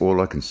guess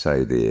all I can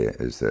say there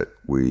is that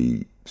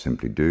we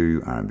simply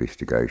do our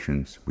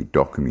investigations, we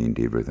document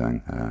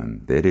everything,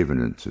 that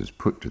evidence is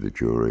put to the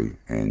jury,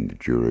 and the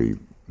jury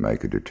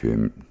make a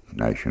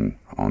determination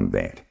on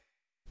that.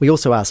 We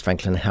also asked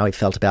Franklin how he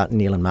felt about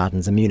Neil and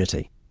Martin's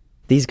immunity.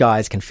 These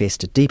guys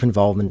confessed to deep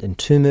involvement in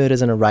 2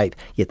 murders and a rape,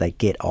 yet they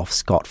get off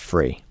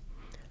scot-free.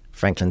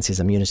 Franklin says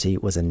immunity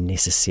was a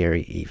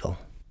necessary evil.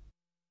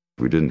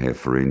 We didn't have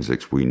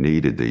forensics. We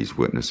needed these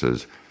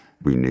witnesses.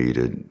 We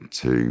needed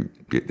to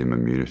get them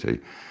immunity.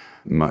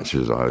 Much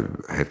as I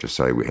have to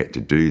say we had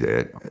to do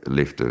that, it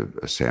left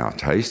a sour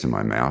taste in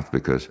my mouth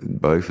because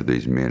both of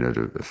these men had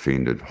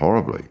offended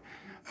horribly.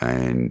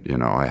 And,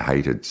 I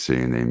hated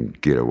seeing them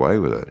get away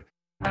with it.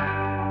 But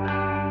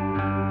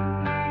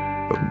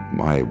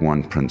I had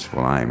one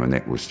principal aim, and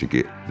that was to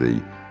get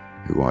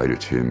who I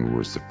determined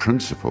was the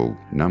principal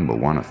number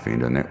 1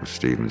 offender, and that was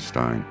Stephen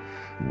Stone.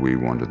 We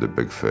wanted the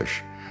big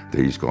fish.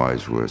 These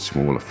guys were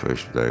smaller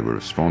fish, they were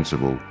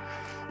responsible,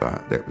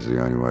 but that was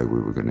the only way we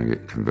were going to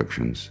get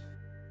convictions.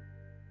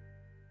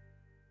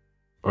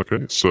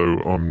 Okay, so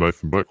I'm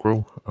Nathan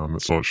Blackwell.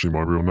 It's not actually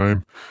my real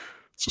name.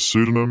 It's a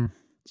pseudonym.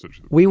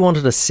 We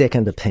wanted a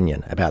second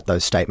opinion about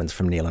those statements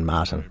from Neil and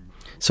Martin.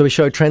 So we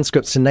showed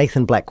transcripts to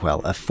Nathan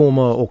Blackwell, a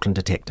former Auckland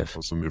detective. I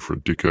was in there for a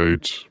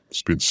decade,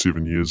 spent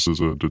 7 years as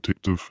a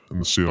detective in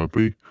the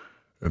CIB,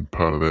 and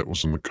part of that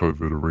was in the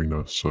covert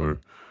arena, so I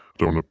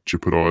don't want to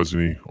jeopardise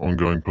any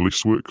ongoing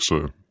police work,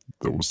 so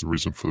that was the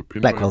reason for the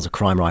pen name. Blackwell's a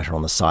crime writer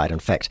on the side. In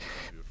fact,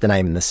 the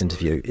name in this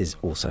interview is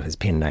also his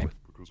pen name.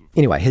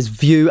 Anyway, his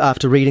view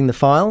after reading the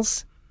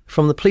files,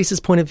 from the police's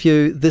point of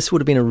view, this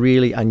would have been a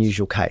really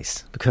unusual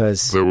case,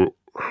 because they were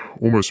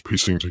almost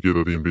piecing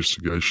together the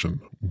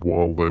investigation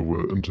while they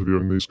were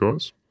interviewing these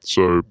guys.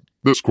 So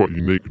that's quite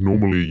unique.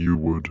 Normally you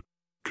would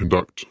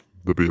conduct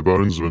the bare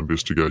bones of an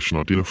investigation,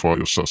 identify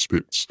your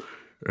suspects,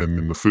 and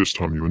then the first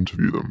time you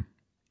interview them,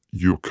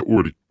 you're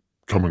already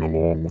coming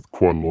along with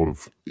quite a lot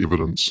of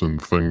evidence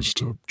and things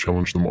to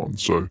challenge them on.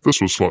 So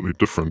this was slightly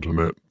different in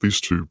that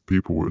these two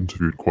people were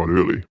interviewed quite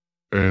early,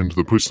 and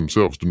the police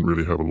themselves didn't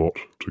really have a lot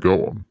to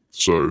go on.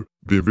 So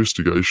the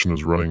investigation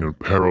is running in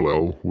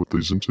parallel with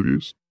these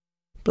interviews.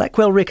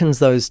 Blackwell reckons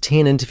those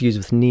 10 interviews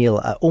with Neil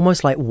are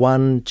almost like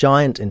one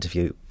giant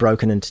interview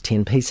broken into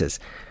 10 pieces.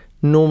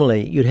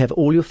 Normally, you'd have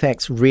all your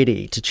facts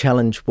ready to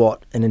challenge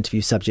what an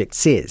interview subject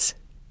says.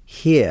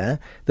 Here,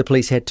 the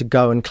police had to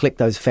go and collect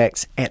those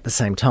facts at the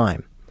same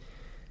time.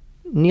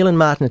 Neil and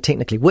Martin are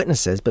technically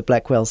witnesses, but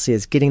Blackwell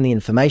says getting the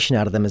information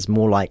out of them is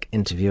more like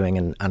interviewing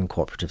an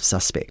uncooperative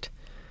suspect.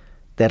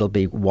 That'll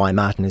be why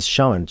Martin is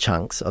shown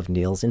chunks of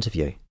Neil's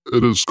interview.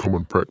 It is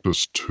common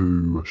practice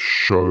to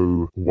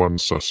show one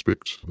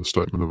suspect the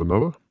statement of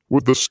another.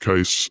 With this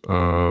case,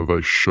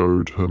 they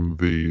showed him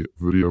the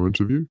video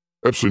interview.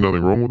 Absolutely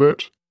nothing wrong with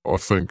that. I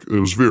think it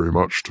was very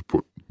much to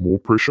put more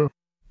pressure.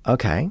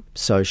 Okay,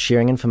 so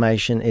sharing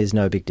information is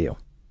no big deal.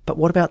 But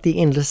what about the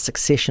endless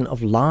succession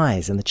of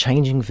lies and the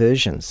changing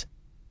versions?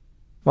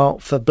 Well,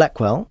 for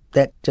Blackwell,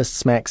 that just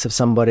smacks of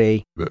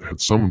somebody that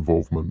had some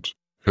involvement,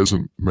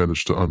 hasn't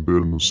managed to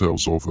unburden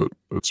themselves of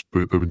it.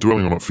 They've been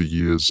dwelling on it for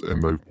years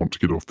and they want to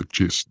get off their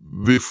chest.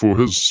 Therefore,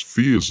 his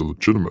fears are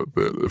legitimate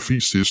that if he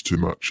says too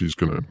much, he's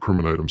going to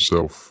incriminate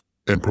himself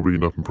and probably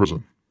end up in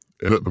prison.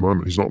 And at the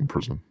moment, he's not in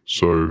prison.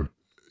 So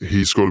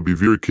he's got to be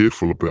very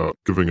careful about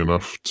giving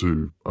enough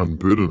to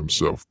unburden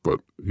himself, but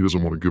he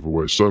doesn't want to give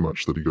away so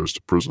much that he goes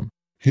to prison.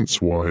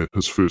 Hence why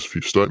his first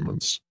few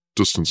statements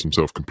distance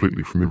himself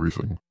completely from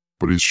everything.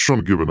 But he's trying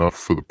to give enough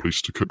for the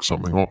police to kick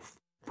something off.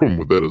 The problem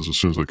with that is as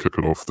soon as they kick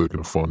it off, they're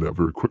going to find out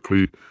very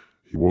quickly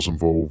he was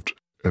involved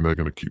and they're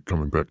going to keep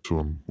coming back to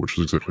him, which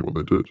is exactly what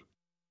they did.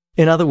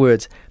 In other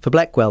words, for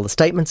Blackwell, the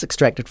statements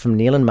extracted from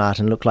Neil and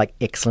Martin look like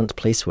excellent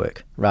police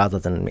work, rather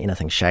than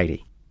anything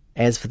shady.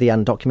 As for the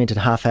undocumented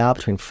half hour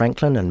between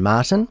Franklin and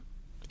Martin,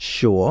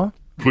 sure.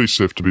 Police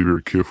have to be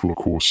very careful, of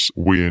course,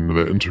 when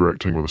they're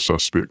interacting with a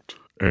suspect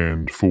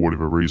and for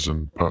whatever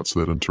reason parts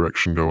of that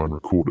interaction go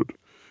unrecorded.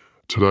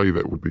 Today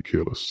that would be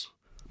careless.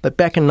 But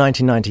back in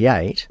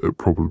 1998... it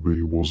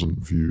probably wasn't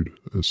viewed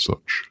as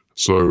such.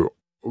 So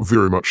I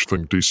very much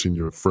think D.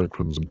 Senior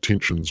Franklin's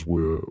intentions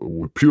were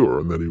pure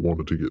and that he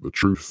wanted to get the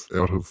truth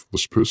out of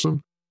this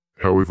person.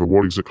 However,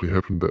 what exactly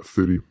happened that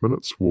 30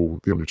 minutes? Well,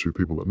 the only two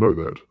people that know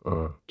that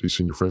are D.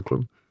 Senior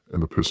Franklin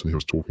and the person he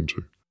was talking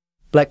to.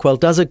 Blackwell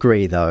does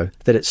agree, though,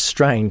 that it's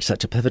strange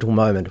such a pivotal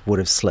moment would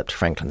have slipped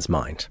Franklin's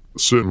mind.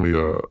 Certainly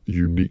a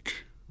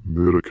unique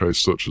murder case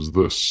such as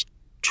this,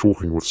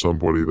 talking with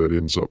somebody that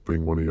ends up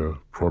being one of your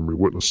primary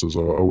witnesses,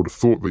 I would have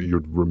thought that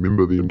you'd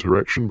remember the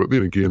interaction, but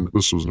then again,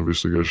 this was an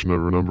investigation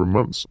over a number of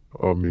months.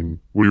 I mean,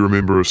 will you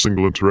remember a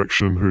single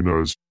interaction? Who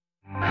knows?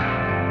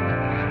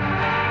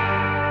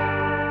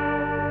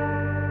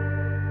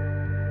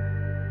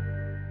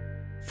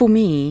 For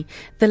me,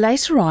 the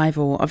late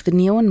arrival of the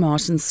Neil and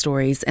Martin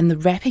stories and the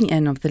wrapping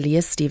in of the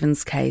Leah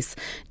Stevens case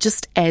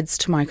just adds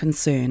to my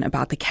concern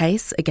about the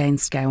case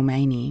against Gail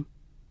Maney.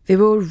 There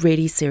were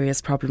already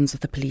serious problems with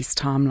the police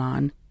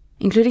timeline,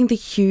 including the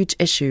huge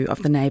issue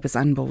of the neighbour's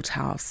unbuilt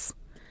house.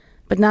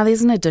 But now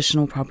there's an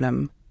additional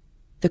problem: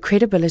 the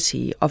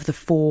credibility of the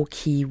 4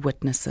 key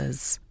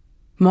witnesses.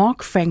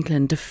 Mark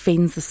Franklin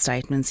defends the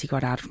statements he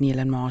got out of Neil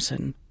and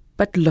Martin,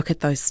 but look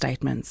at those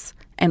statements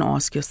and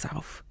ask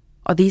yourself,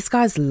 are these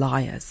guys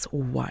liars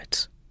or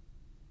what?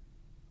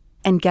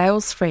 And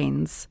Gail's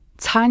friends,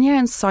 Tanya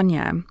and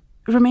Sonia,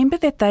 remember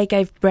that they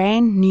gave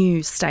brand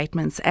new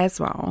statements as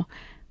well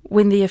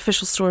when the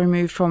official story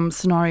moved from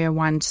Scenario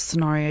 1 to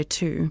Scenario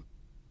 2.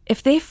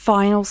 If their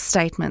final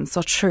statements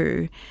are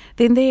true,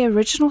 then their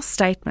original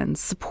statements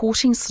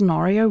supporting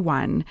Scenario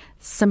 1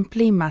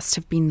 simply must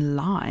have been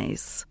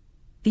lies.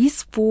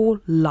 These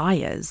 4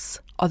 liars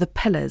are the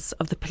pillars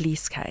of the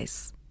police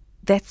case.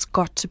 That's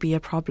got to be a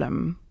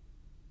problem.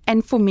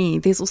 And for me,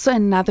 there's also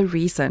another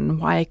reason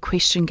why I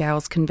question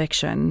Gail's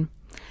conviction.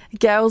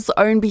 Gail's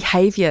own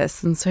behaviour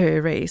since her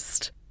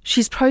arrest.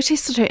 She's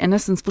protested her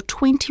innocence for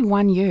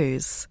 21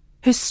 years.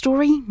 Her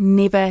story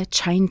never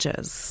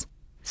changes.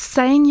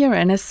 Saying you're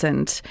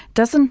innocent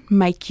doesn't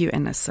make you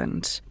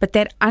innocent, but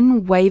that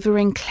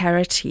unwavering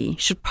clarity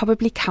should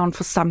probably count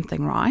for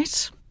something,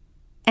 right?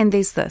 And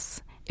there's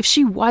this. If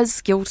she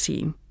was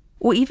guilty,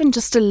 or even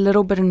just a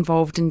little bit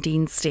involved in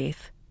Dean's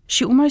death,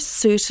 she almost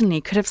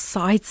certainly could have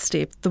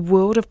sidestepped the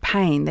world of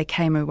pain that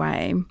came her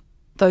way.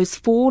 Those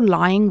 4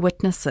 lying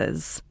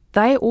witnesses,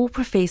 they all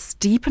profess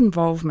deep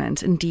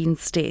involvement in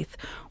Dean's death,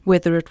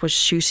 whether it was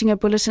shooting a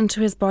bullet into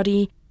his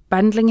body,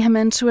 bundling him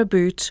into a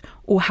boot,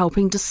 or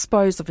helping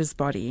dispose of his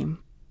body.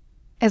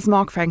 As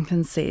Mark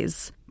Franklin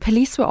says,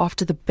 police were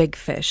after the big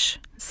fish,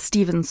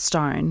 Stephen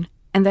Stone,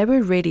 and they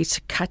were ready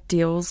to cut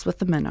deals with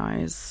the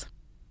minnows.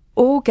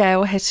 All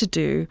Gail had to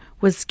do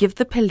was give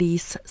the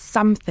police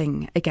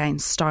something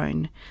against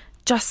Stone,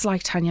 just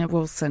like Tanya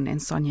Wilson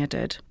and Sonia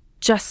did,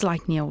 just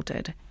like Neil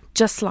did,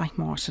 just like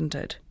Martin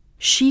did.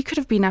 She could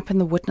have been up in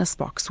the witness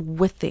box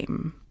with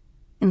them.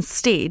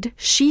 Instead,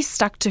 she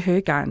stuck to her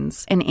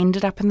guns and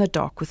ended up in the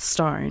dock with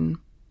Stone.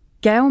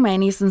 Gail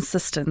Maney's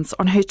insistence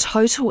on her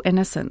total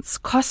innocence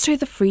cost her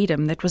the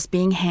freedom that was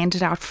being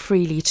handed out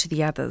freely to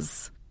the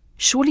others.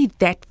 Surely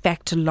that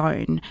fact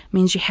alone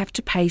means you have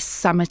to pay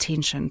some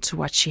attention to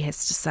what she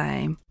has to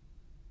say.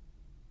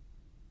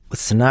 With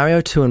Scenario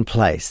 2 in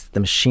place, the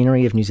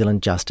machinery of New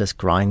Zealand justice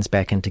grinds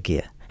back into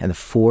gear, and the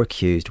 4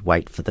 accused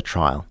wait for the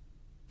trial.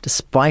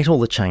 Despite all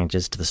the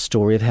changes to the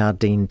story of how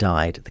Dean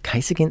died, the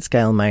case against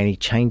Gail Maney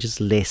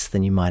changes less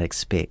than you might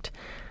expect.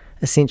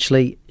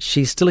 Essentially,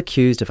 she's still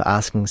accused of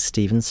asking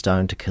Stephen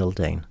Stone to kill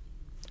Dean.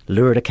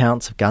 Lurid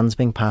accounts of guns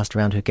being passed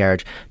around her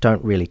garage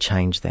don't really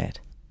change that.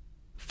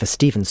 For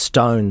Stephen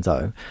Stone,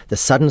 though, the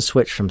sudden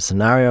switch from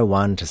Scenario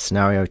 1 to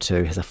Scenario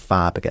 2 has a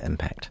far bigger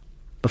impact.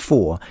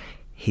 Before,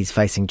 he's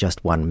facing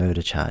just 1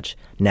 murder charge.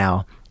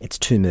 Now, it's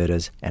 2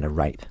 murders and a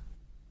rape.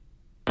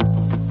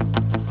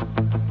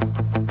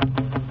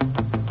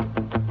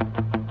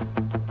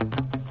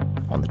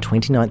 On the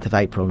 29th of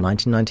April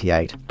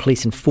 1998,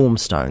 police inform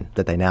Stone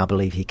that they now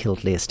believe he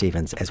killed Leah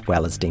Stevens as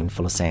well as Dean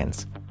Fuller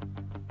Sands.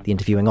 The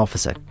interviewing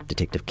officer,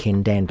 Detective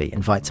Ken Danby,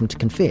 invites him to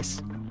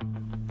confess.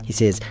 He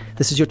says,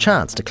 "This is your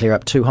chance to clear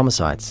up 2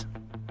 homicides."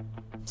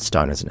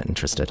 Stone isn't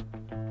interested.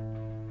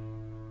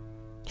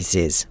 He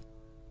says,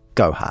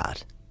 "Go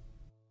hard."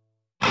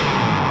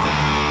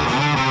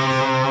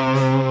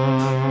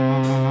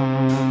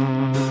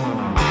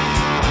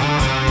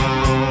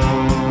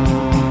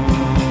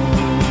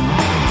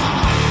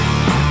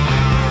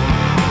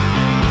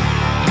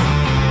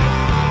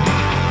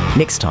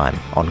 Next time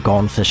on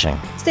Gone Fishing.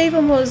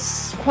 Stephen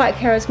was quite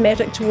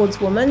charismatic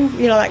towards women,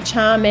 like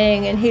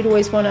charming, and he'd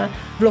always want to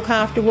look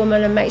after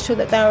women and make sure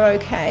that they were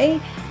okay.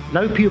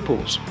 No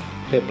pupils.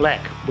 They're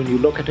black. When you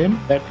look at him,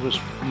 that was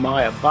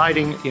my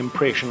abiding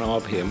impression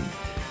of him.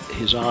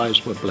 His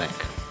eyes were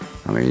black.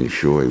 I mean,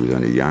 sure, he was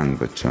only young,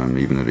 but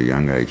even at a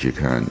young age, you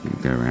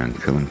can't go around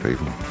killing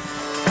people.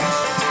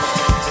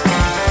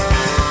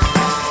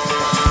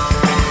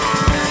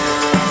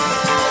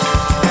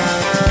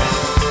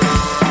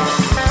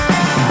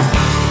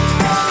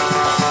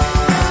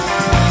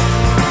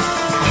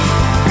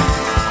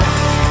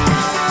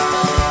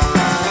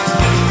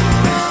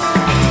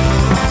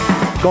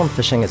 Gone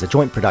Fishing is a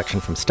joint production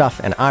from Stuff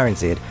and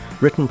RNZ,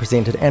 written,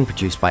 presented and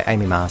produced by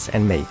Amy Mars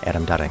and me,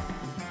 Adam Dudding.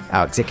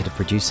 Our executive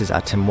producers are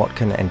Tim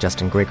Watkin and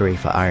Justin Gregory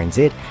for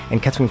RNZ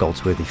and Catherine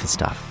Goldsworthy for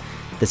Stuff.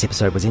 This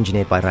episode was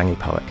engineered by Rangi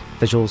Poick,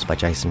 visuals by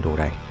Jason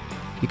Dore.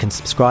 You can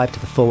subscribe to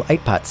the full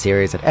 8-part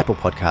series at Apple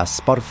Podcasts,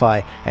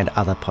 Spotify and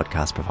other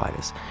podcast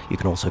providers. You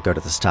can also go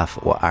to the Stuff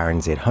or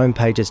RNZ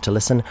homepages to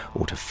listen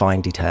or to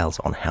find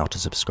details on how to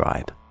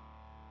subscribe.